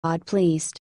God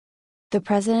pleased. The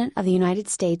President of the United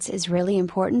States is really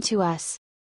important to us.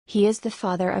 He is the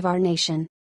father of our nation.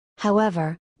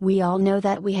 However, we all know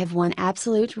that we have one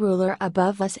absolute ruler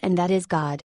above us, and that is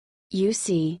God. You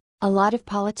see, a lot of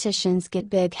politicians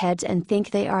get big heads and think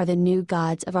they are the new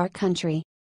gods of our country.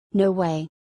 No way.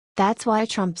 That's why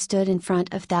Trump stood in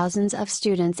front of thousands of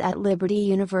students at Liberty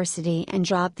University and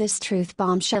dropped this truth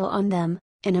bombshell on them: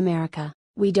 in America,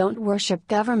 we don't worship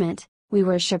government, we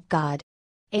worship God.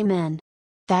 Amen.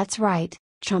 That's right,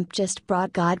 Trump just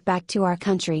brought God back to our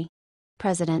country.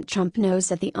 President Trump knows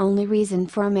that the only reason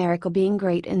for America being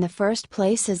great in the first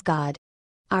place is God.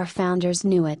 Our founders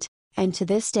knew it, and to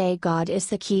this day God is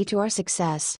the key to our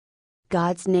success.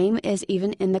 God's name is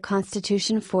even in the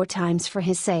Constitution 4 times for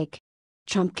his sake.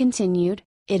 Trump continued,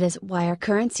 "It is why our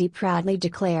currency proudly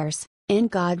declares, 'In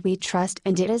God we trust,'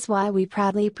 and it is why we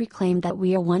proudly proclaim that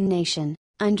we are one nation,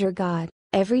 under God,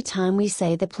 every time we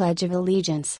say the Pledge of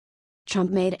Allegiance." Trump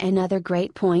made another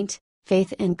great point: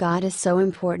 faith in God is so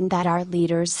important that our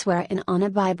leaders swear on a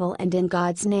Bible and in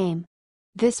God's name.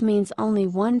 This means only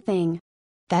one thing: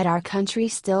 that our country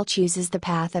still chooses the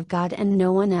path of God and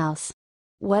no one else.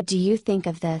 What do you think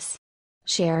of this?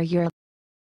 Share your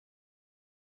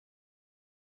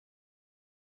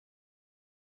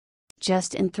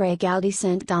Justin Thragaldi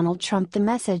sent Donald Trump the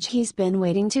message he's been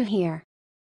waiting to hear.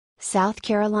 South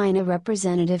Carolina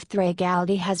Representative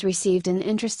Thragaldi has received an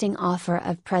interesting offer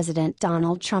of President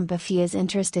Donald Trump if he is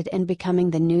interested in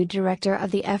becoming the new director of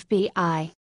the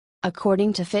FBI.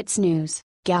 According to Fitz News,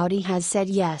 Gowdy has said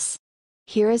yes.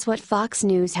 Here is what Fox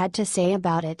News had to say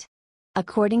about it.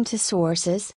 According to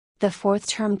sources, the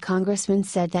fourth-term congressman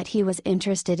said that he was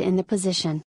interested in the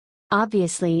position.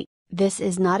 Obviously, this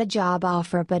is not a job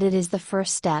offer, but it is the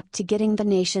first step to getting the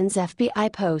nation's FBI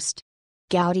post.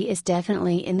 Gowdy is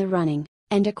definitely in the running,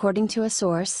 and according to a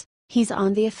source, he's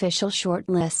on the official short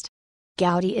list.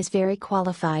 Gowdy is very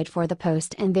qualified for the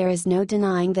post, and there is no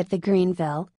denying that the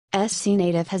Greenville, SC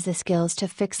native has the skills to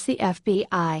fix the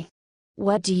FBI.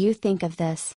 What do you think of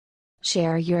this?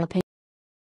 Share your opinion.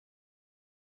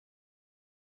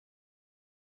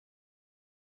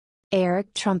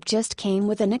 Eric Trump just came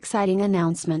with an exciting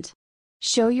announcement.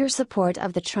 Show your support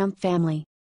of the Trump family.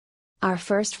 Our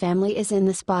first family is in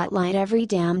the spotlight every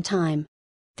damn time.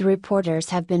 The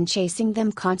reporters have been chasing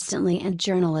them constantly, and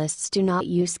journalists do not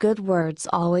use good words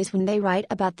always when they write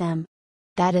about them.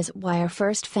 That is why our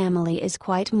first family is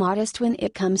quite modest when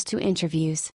it comes to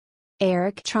interviews.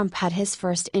 Eric Trump had his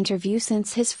first interview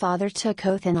since his father took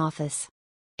oath in office.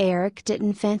 Eric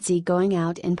didn't fancy going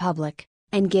out in public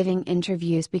and giving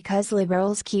interviews because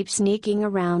liberals keep sneaking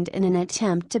around in an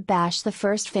attempt to bash the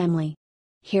first family.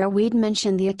 Here we'd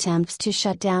mention the attempts to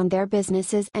shut down their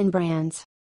businesses and brands.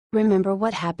 Remember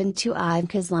what happened to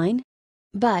Ivanka's line?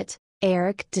 But,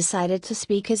 Eric decided to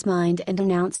speak his mind and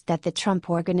announced that the Trump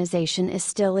Organization is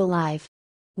still alive.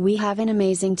 "We have an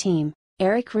amazing team,"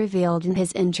 Eric revealed in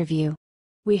his interview.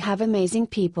 "We have amazing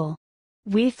people.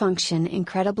 We function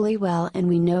incredibly well and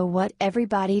we know what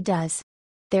everybody does.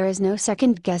 There is no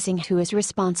second guessing who is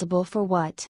responsible for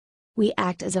what. We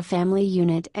act as a family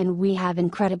unit and we have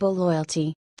incredible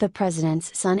loyalty," the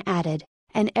president's son added,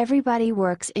 "and everybody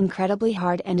works incredibly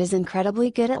hard and is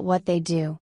incredibly good at what they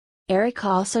do." Eric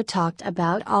also talked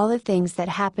about all the things that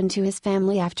happened to his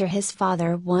family after his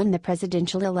father won the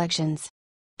presidential elections.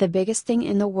 "The biggest thing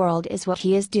in the world is what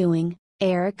he is doing,"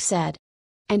 Eric said.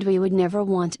 "And we would never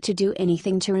want to do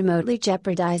anything to remotely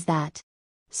jeopardize that.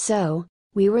 So,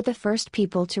 we were the first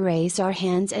people to raise our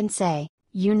hands and say,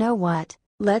 you know what,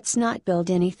 let's not build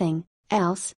anything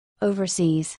else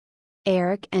overseas."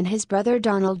 Eric and his brother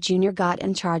Donald Jr. got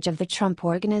in charge of the Trump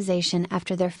Organization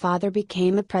after their father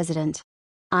became a president.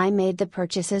 "I made the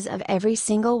purchases of every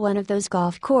single one of those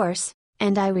golf courses,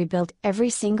 and I rebuilt every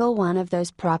single one of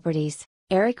those properties,"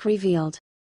 Eric revealed.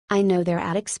 "I know their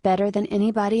attics better than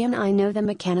anybody and I know the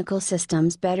mechanical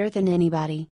systems better than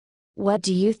anybody." What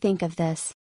do you think of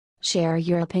this? Share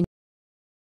your opinion.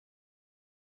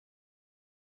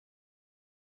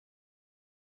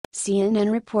 CNN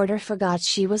reporter forgot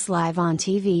she was live on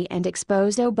TV and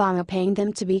exposed Obama paying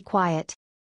them to be quiet.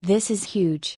 This is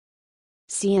huge.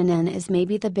 CNN is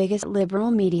maybe the biggest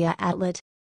liberal media outlet.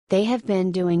 They have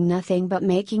been doing nothing but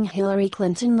making Hillary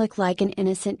Clinton look like an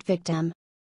innocent victim.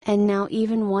 And now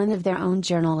even one of their own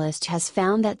journalists has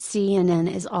found that CNN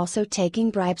is also taking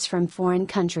bribes from foreign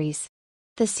countries.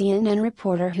 The CNN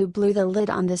reporter who blew the lid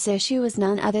on this issue is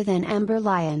none other than Amber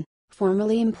Lyon,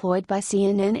 formerly employed by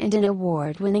CNN and an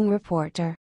award-winning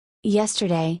reporter.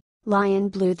 Yesterday, Lyon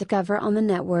blew the cover on the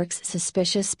network's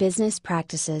suspicious business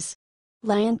practices.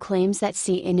 Lyon claims that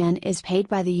CNN is paid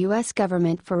by the U.S.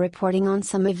 government for reporting on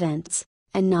some events,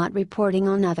 and not reporting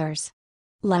on others.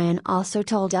 Lyon also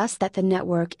told us that the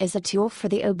network is a tool for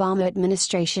the Obama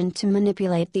administration to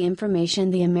manipulate the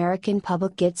information the American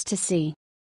public gets to see.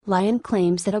 Lyon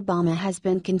claims that Obama has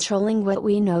been controlling what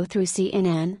we know through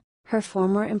CNN, her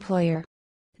former employer.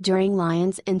 During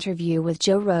Lyon's interview with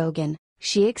Joe Rogan,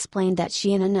 she explained that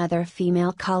she and another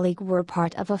female colleague were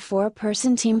part of a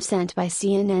 4-person team sent by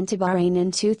CNN to Bahrain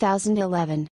in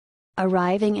 2011.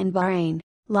 Arriving in Bahrain,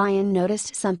 Lyon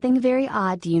noticed something very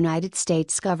odd. The United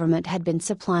States government had been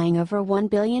supplying over $1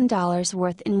 billion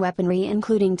worth in weaponry,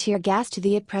 including tear gas, to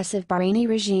the oppressive Bahraini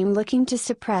regime looking to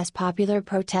suppress popular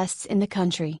protests in the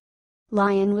country.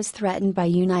 Lyon was threatened by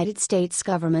United States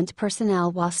government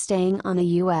personnel while staying on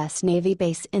a U.S. Navy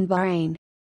base in Bahrain.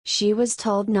 She was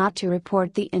told not to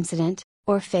report the incident,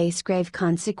 or face grave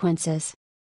consequences.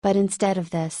 But instead of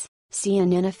this,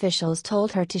 CNN officials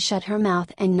told her to shut her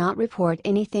mouth and not report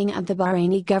anything of the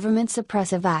Bahraini government's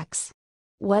oppressive acts.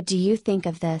 What do you think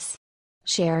of this?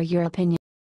 Share your opinion.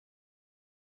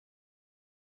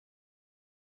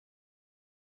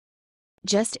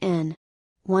 Just in.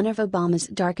 One of Obama's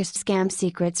darkest scam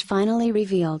secrets finally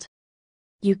revealed.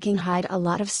 You can hide a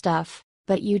lot of stuff,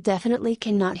 but you definitely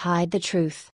cannot hide the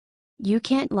truth. You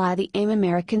can't lie to the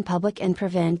American public and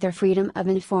prevent their freedom of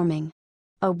informing.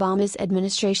 Obama's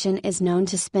administration is known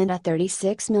to spend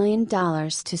 $36 million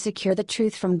to secure the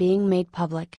truth from being made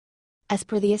public. As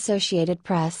per the Associated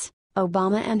Press,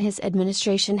 Obama and his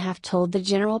administration have told the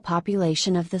general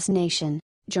population of this nation,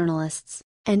 journalists,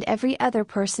 and every other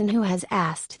person who has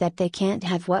asked that they can't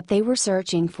have what they were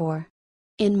searching for.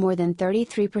 In more than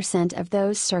 33% of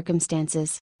those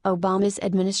circumstances, Obama's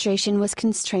administration was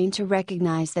constrained to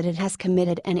recognize that it has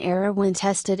committed an error when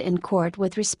tested in court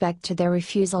with respect to their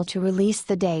refusal to release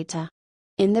the data.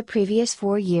 In the previous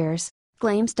 4 years,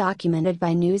 claims documented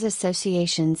by news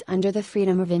associations under the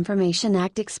Freedom of Information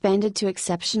Act expanded to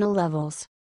exceptional levels.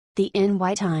 The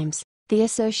NY Times, the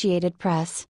Associated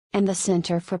Press, and the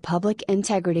Center for Public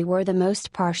Integrity were the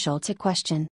most partial to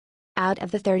question. Out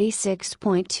of the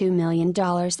 $36.2 million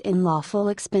in lawful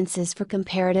expenses for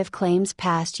comparative claims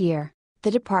past year,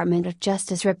 the Department of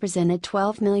Justice represented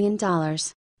 $12 million,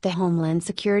 the Homeland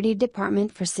Security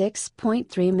Department for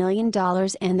 $6.3 million,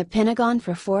 and the Pentagon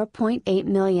for $4.8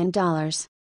 million.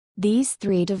 These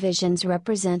three divisions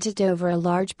represented over a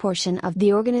large portion of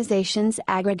the organization's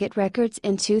aggregate records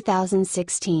in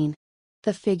 2016.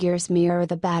 The figures mirror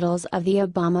the battles of the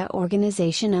Obama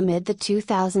organization amid the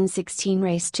 2016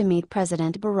 race to meet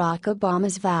President Barack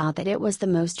Obama's vow that it was the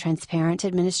most transparent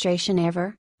administration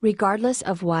ever, regardless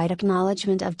of wide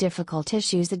acknowledgement of difficult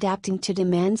issues adapting to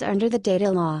demands under the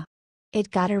data law. It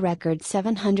got a record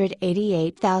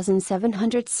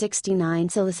 788,769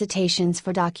 solicitations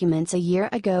for documents a year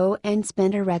ago and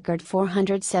spent a record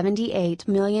 $478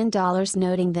 million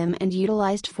noting them and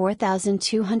utilized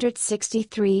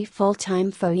 4,263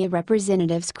 full-time FOIA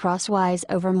representatives crosswise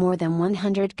over more than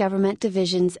 100 government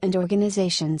divisions and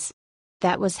organizations.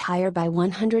 That was higher by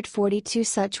 142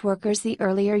 such workers the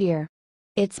earlier year.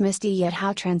 It's misty yet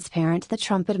how transparent the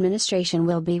Trump administration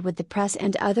will be with the press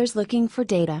and others looking for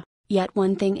data. Yet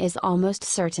one thing is almost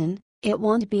certain, it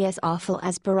won't be as awful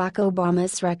as Barack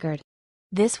Obama's record.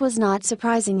 This was not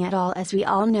surprising at all, as we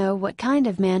all know what kind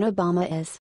of man Obama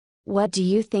is. What do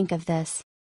you think of this?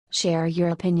 Share your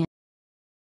opinion.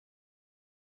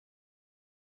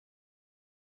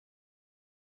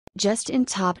 Just in,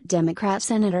 top Democrat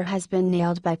senator has been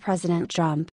nailed by President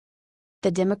Trump.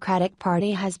 The Democratic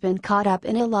Party has been caught up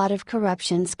in a lot of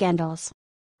corruption scandals.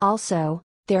 Also,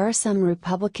 there are some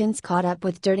Republicans caught up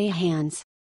with dirty hands.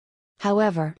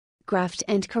 However, graft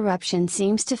and corruption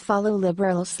seems to follow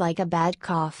liberals like a bad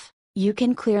cough. You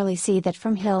can clearly see that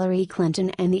from Hillary Clinton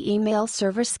and the email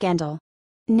server scandal.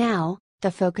 Now,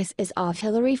 the focus is off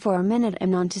Hillary for a minute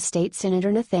and on to State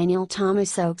Senator Nathaniel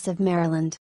Thomas Oakes of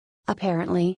Maryland.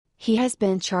 Apparently, he has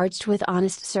been charged with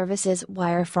honest services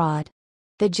wire fraud.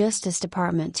 The Justice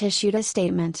Department issued a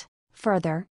statement.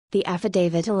 Further, the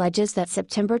affidavit alleges that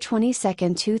September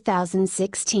 22,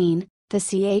 2016, the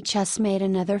CHS made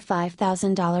another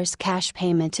 $5,000 cash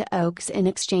payment to Oakes in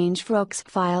exchange for Oakes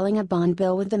filing a bond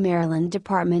bill with the Maryland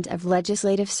Department of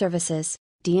Legislative Services,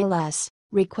 DLS,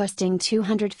 requesting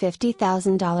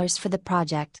 $250,000 for the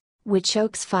project, which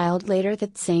Oakes filed later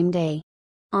that same day.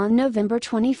 On November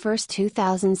 21,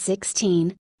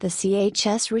 2016, the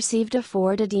CHS received a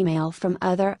forwarded email from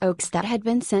other Oakes that had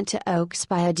been sent to Oakes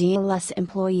by a DLS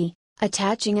employee,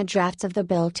 attaching a draft of the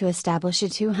bill to establish a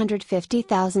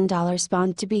 $250,000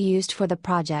 bond to be used for the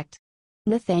project.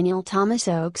 Nathaniel Thomas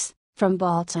Oakes, from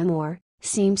Baltimore,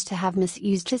 seems to have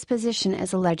misused his position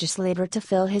as a legislator to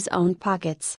fill his own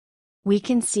pockets. We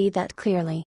can see that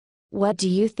clearly. What do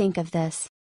you think of this?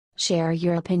 Share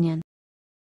your opinion.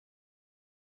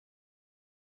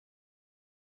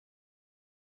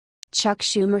 Chuck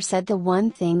Schumer said the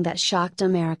one thing that shocked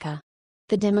America.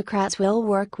 The Democrats will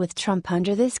work with Trump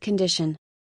under this condition.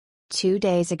 2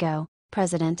 days ago,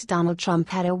 President Donald Trump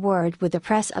had a word with the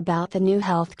press about the new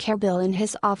health care bill in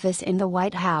his office in the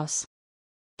White House.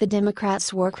 The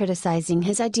Democrats were criticizing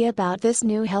his idea about this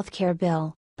new health care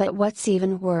bill, but what's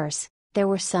even worse, there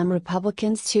were some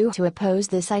Republicans too who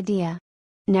opposed this idea.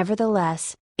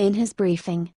 Nevertheless, in his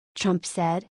briefing, Trump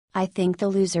said, "I think the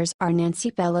losers are Nancy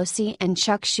Pelosi and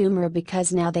Chuck Schumer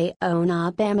because now they own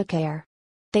Obamacare.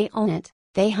 They own it,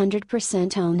 they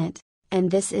 100% own it,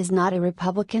 and this is not a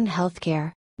Republican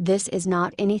healthcare, this is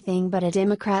not anything but a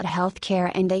Democrat healthcare,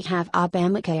 and they have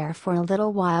Obamacare for a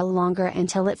little while longer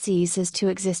until it ceases to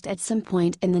exist at some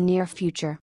point in the near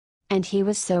future." And he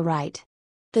was so right.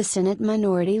 The Senate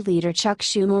Minority Leader Chuck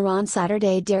Schumer on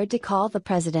Saturday dared to call the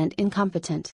president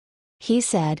incompetent. He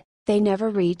said, "They never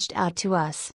reached out to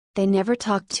us, they never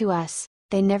talked to us,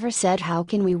 they never said how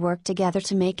can we work together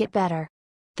to make it better."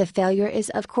 The failure is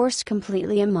of course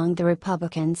completely among the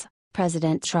Republicans,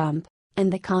 President Trump,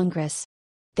 and the Congress.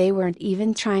 They weren't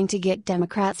even trying to get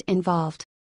Democrats involved.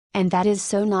 And that is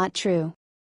so not true.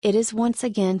 It is once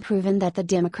again proven that the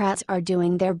Democrats are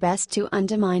doing their best to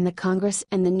undermine the Congress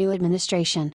and the new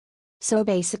administration. So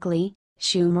basically,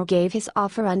 Schumer gave his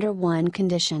offer under one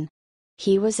condition.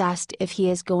 He was asked if he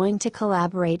is going to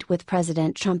collaborate with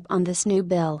President Trump on this new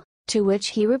bill, to which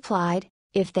he replied,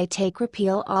 "If they take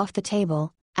repeal off the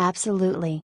table,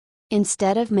 absolutely."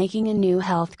 Instead of making a new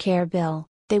health care bill,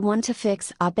 they want to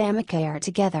fix Obamacare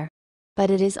together. But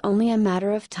it is only a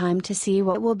matter of time to see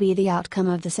what will be the outcome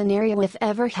of the scenario if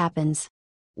ever happens.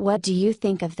 What do you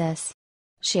think of this?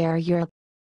 Share your